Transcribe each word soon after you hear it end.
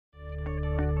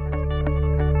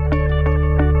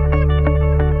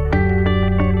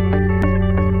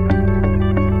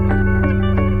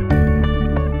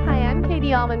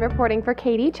reporting for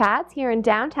Katie Chats here in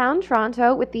downtown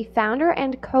Toronto with the founder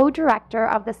and co-director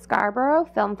of the Scarborough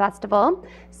Film Festival,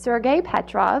 Sergei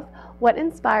Petrov. What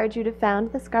inspired you to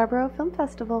found the Scarborough Film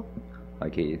Festival? Hi,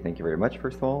 Katie. Thank you very much,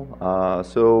 first of all.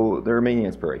 So there are many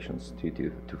inspirations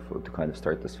to kind of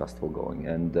start this festival going,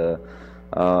 and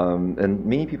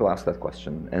many people ask that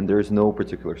question. And there's no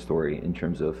particular story in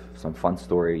terms of some fun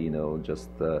story, you know,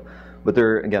 but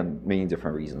there are, again, many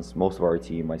different reasons. Most of our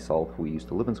team, myself, we used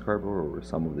to live in Scarborough, or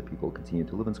some of the people continue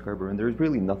to live in Scarborough, and there's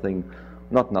really nothing,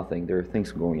 not nothing, there are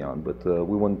things going on, but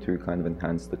we want to kind of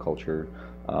enhance the culture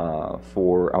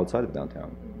for outside of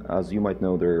downtown. As you might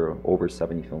know, there are over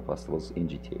 70 film festivals in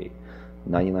GTA.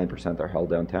 99% are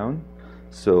held downtown.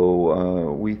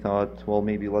 So we thought, well,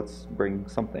 maybe let's bring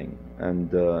something and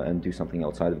do something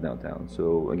outside of downtown.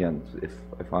 So again,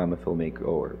 if I'm a filmmaker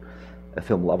or a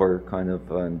film lover kind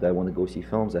of, and I want to go see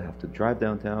films, I have to drive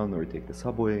downtown or take the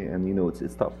subway, and you know,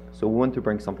 it's tough. So we want to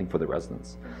bring something for the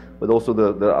residents, but also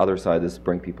the other side is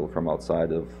bring people from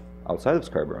outside of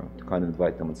Scarborough to kind of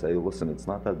invite them and say, listen, it's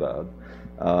not that bad.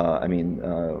 I mean,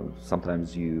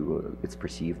 sometimes it's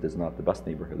perceived as not the best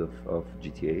neighborhood of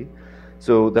GTA.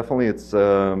 So definitely it's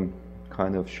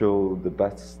kind of show the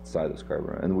best side of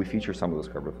Scarborough. And we feature some of the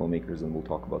Scarborough filmmakers, and we'll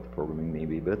talk about the programming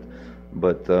maybe a bit.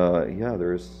 But yeah,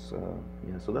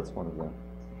 so that's one of them.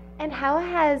 And how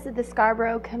has the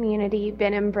Scarborough community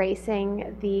been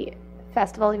embracing the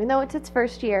festival, even though it's its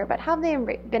first year, but how have they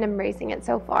been embracing it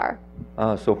so far?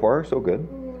 So far, so good.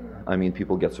 I mean,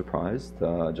 people get surprised.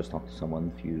 Just talked to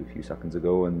someone a few seconds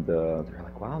ago, and they're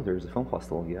like, "Wow, there's a film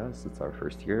festival." Yes, it's our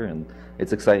first year, and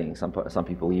it's exciting. Some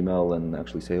people email and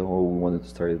actually say, "Oh, we wanted to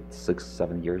start it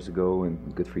 6-7 years ago,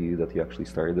 and good for you that you actually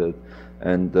started it."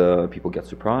 And people get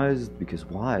surprised because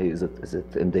why is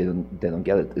it? And they don't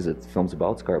get it. Is it films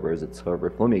about Scarborough? Is it Scarborough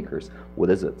filmmakers?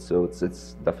 What is it? So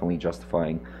it's definitely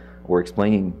justifying or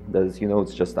explaining that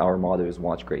it's just our motto is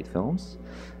watch great films.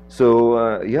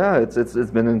 So yeah, it's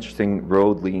been an interesting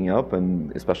road leading up,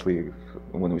 and especially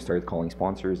when we started calling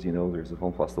sponsors. There's a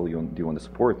film festival. Do you want to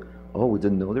support? Oh, we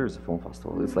didn't know there's a film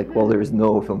festival. It's like, well, there is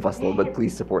no film festival, but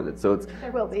please support it. So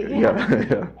there will be.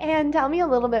 Yeah. And tell me a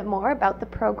little bit more about the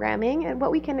programming and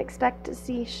what we can expect to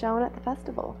see shown at the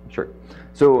festival. Sure.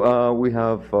 So we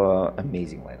have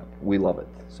amazing lineup. We love it.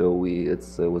 So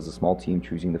it was a small team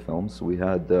choosing the films. We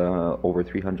had over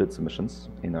 300 submissions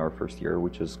in our first year,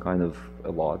 which is kind of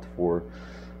a lot for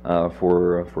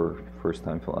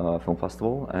first-time film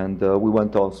festival. And we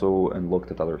went also and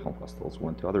looked at other film festivals.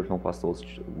 Went to other film festivals,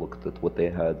 looked at what they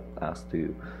had, asked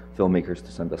to filmmakers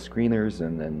to send us screeners,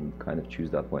 and then kind of choose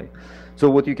that way. So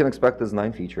what you can expect is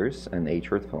 9 features and 8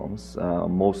 short films.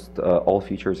 All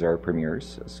features are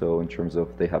premieres. So in terms of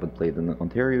they haven't played in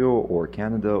Ontario or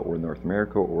Canada or North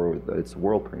America, or it's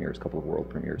world premieres, couple of world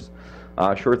premieres.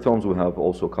 Short films, we have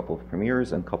also a couple of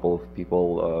premieres and a couple of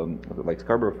people like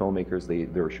Scarborough filmmakers.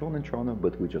 They were shown in Toronto,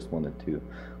 but we just wanted to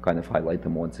kind of highlight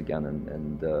them once again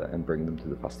and bring them to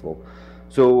the festival.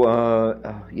 So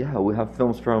yeah, we have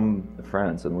films from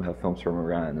France, and we have films from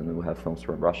Iran, and then we have films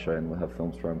from Russia, and we have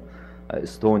films from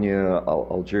Estonia,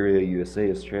 Algeria, USA,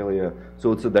 Australia.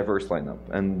 So it's a diverse lineup,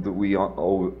 and we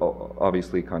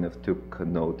obviously kind of took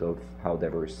note of how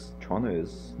diverse Toronto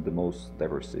is, the most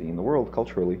diverse city in the world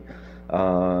culturally.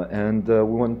 And we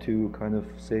want to kind of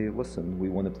say, listen, we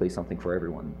want to play something for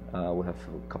everyone. We have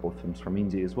a couple of films from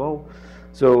India as well.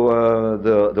 So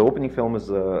the opening film is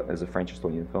a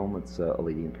French-Estonian film. It's A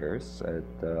Lady in Paris.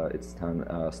 It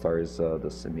stars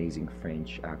this amazing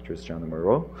French actress, Jeanne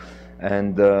Moreau.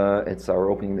 And it's our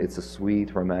opening. It's a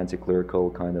sweet, romantic, lyrical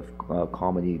kind of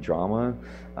comedy drama.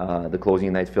 The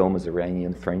closing night film is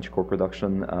Iranian-French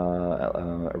co-production,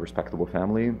 A Respectable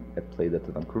Family. It played at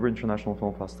the Vancouver International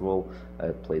Film Festival.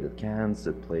 It played at Cannes.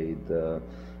 It played.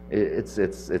 It's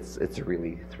a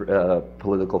really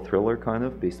political thriller kind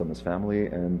of based on his family,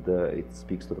 and it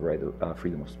speaks to the right of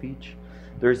freedom of speech.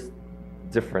 There's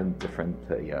different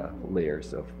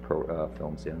layers of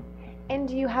films. Yeah. And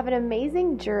you have an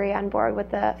amazing jury on board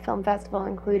with the film festival,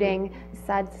 including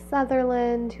Sad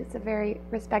Sutherland, who's a very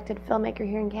respected filmmaker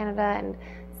here in Canada, and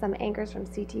some anchors from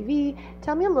CTV.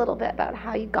 Tell me a little bit about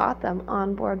how you got them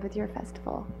on board with your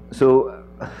festival. So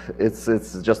it's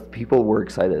just people were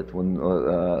excited when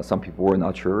some people were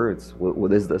not sure.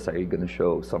 What is this? Are you going to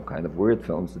show some kind of weird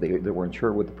films? They weren't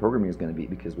sure what the programming is going to be,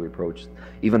 because we approached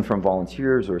even from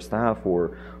volunteers or staff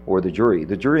or the jury.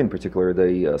 The jury in particular,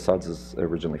 Sads is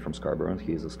originally from Scarborough.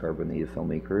 He's a Scarborough native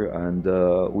filmmaker, and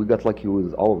we got lucky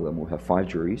with all of them. We have 5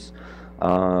 juries.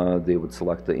 They would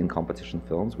select the in-competition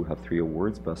films. We have 3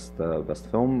 awards: Best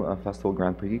Film Festival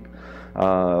Grand Prix,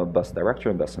 Best Director,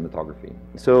 and Best Cinematography.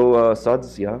 So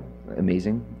SUDS, yeah,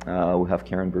 amazing. We have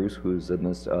Karen Bruce, who's in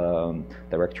this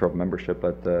Director of Membership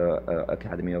at the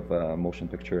Academy of Motion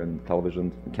Picture and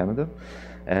Television in Canada.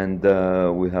 And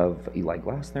we have Eli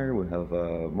Glasner, we have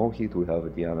Mohit, we have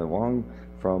Deanna Wong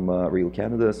from Real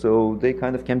Canada. So they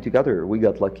kind of came together. We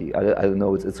got lucky. I don't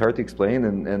know, it's hard to explain.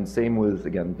 And same with,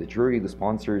 again, the jury, the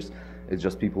sponsors. It's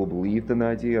just people believed in the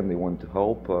idea and they wanted to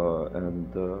help.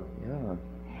 Yeah.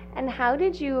 And how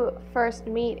did you first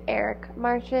meet Eric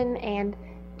Martin and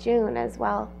June as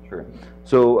well? Sure.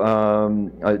 So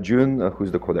June,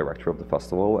 who's the co-director of the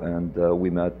festival, and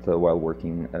we met while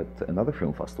working at another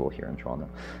film festival here in Toronto.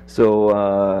 So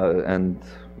and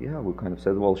yeah, we kind of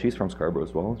said, well, she's from Scarborough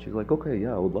as well. She's like, okay,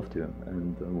 yeah, I would love to,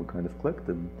 and we kind of clicked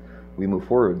and we moved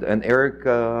forward. And Eric,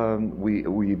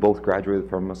 we both graduated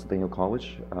from Centennial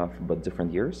College, but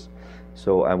different years.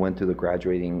 So I went to the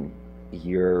graduating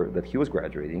year that he was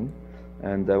graduating.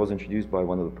 And I was introduced by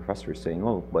one of the professors saying,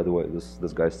 oh, by the way, this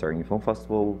guy's starting a film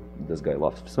festival, this guy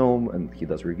loves film, and he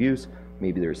does reviews,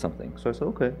 maybe there's something. So I said,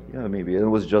 okay, yeah, maybe. And it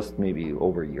was just maybe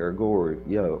over a year ago, or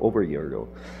yeah, over a year ago.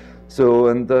 So,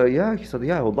 and yeah, he said,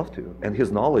 yeah, I would love to. And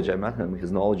his knowledge, I met him, his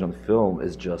knowledge on film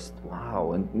is just,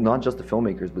 wow. And not just the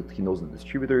filmmakers, but he knows the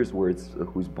distributors, where it's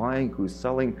who's buying, who's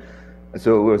selling.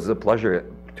 So it was a pleasure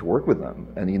to work with them,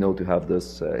 and to have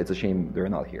this. It's a shame they're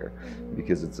not here,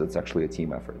 because it's actually a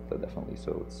team effort, definitely.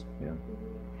 So it's yeah.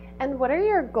 And what are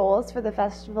your goals for the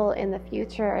festival in the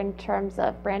future in terms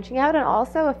of branching out and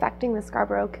also affecting the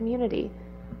Scarborough community?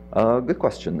 Good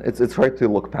question. It's hard to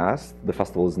look past. The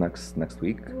festival is next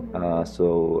week,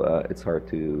 so it's hard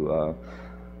to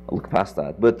look past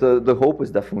that. But the hope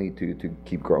is definitely to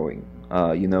keep growing.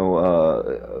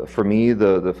 For me,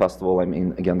 the festival, I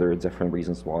mean, again, there are different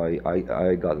reasons why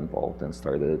I got involved and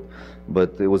started,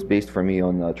 but it was based for me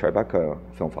on the Tribeca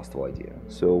Film Festival idea.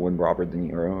 So when Robert De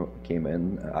Niro came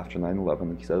in after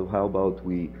 9/11, he said, how about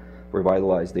we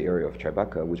revitalize the area of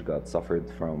Tribeca, which got suffered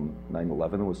from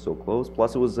 9/11, it was so close,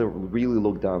 plus it was a really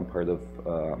looked down part of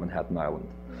Manhattan Island.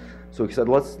 So he said,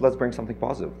 let's bring something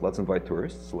positive. Let's invite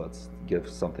tourists. Let's give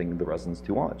something the residents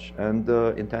to watch. And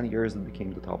in 10 years, it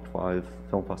became the top 5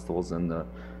 film festivals in the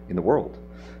world.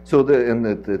 So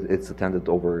it's attended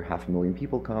over 500,000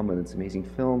 people come, and it's amazing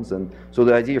films. And so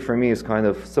the idea for me is kind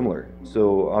of similar.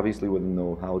 So obviously, we don't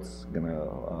know how it's gonna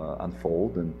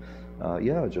unfold. And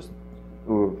yeah, just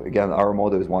again, our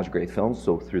motto is watch great films.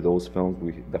 So through those films,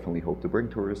 we definitely hope to bring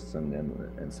tourists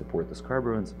and support the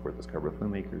Scarborough and support the Scarborough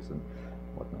filmmakers and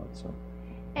whatnot. So.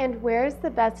 And where's the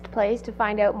best place to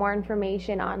find out more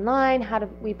information online? How do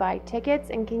we buy tickets?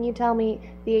 And can you tell me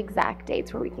the exact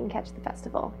dates where we can catch the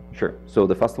festival? Sure. So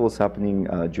the festival is happening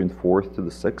June 4th to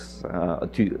the 6th,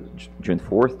 June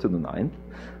 4th to the 9th,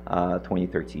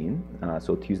 2013.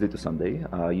 So Tuesday to Sunday.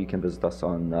 You can visit us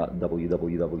on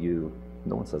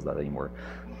no one says that anymore,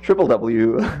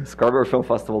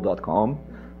 www.scarboroughfilmfestival.com.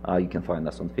 You can find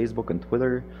us on Facebook and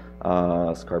Twitter,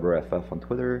 Scarborough FF on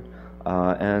Twitter.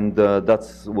 And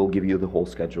we'll give you the whole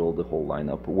schedule, the whole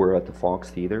lineup. We're at the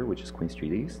Fox Theatre, which is Queen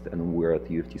Street East, and we're at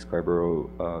the U of T Scarborough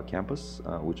campus,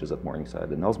 which is at Morningside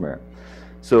and Ellesmere.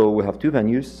 So we have 2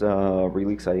 venues,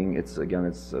 really exciting. It's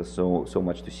so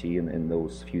much to see in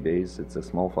those few days. It's a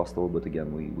small festival, but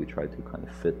again, we try to kind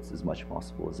of fit as much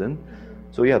possible as in.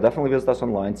 So yeah, definitely visit us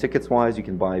online. Tickets-wise, you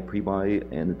can pre-buy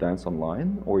in advance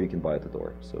online, or you can buy at the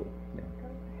door. So yeah.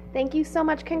 Thank you so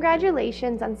much.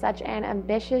 Congratulations on such an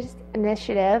ambitious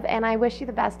initiative, and I wish you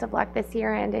the best of luck this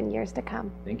year and in years to come.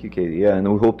 Thank you, Katie. Yeah, and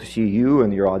we hope to see you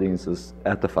and your audiences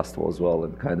at the festival as well,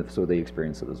 and kind of so they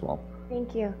experience it as well.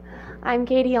 Thank you. I'm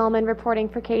Katie Uhlmann reporting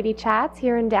for Katie Chats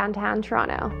here in downtown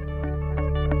Toronto.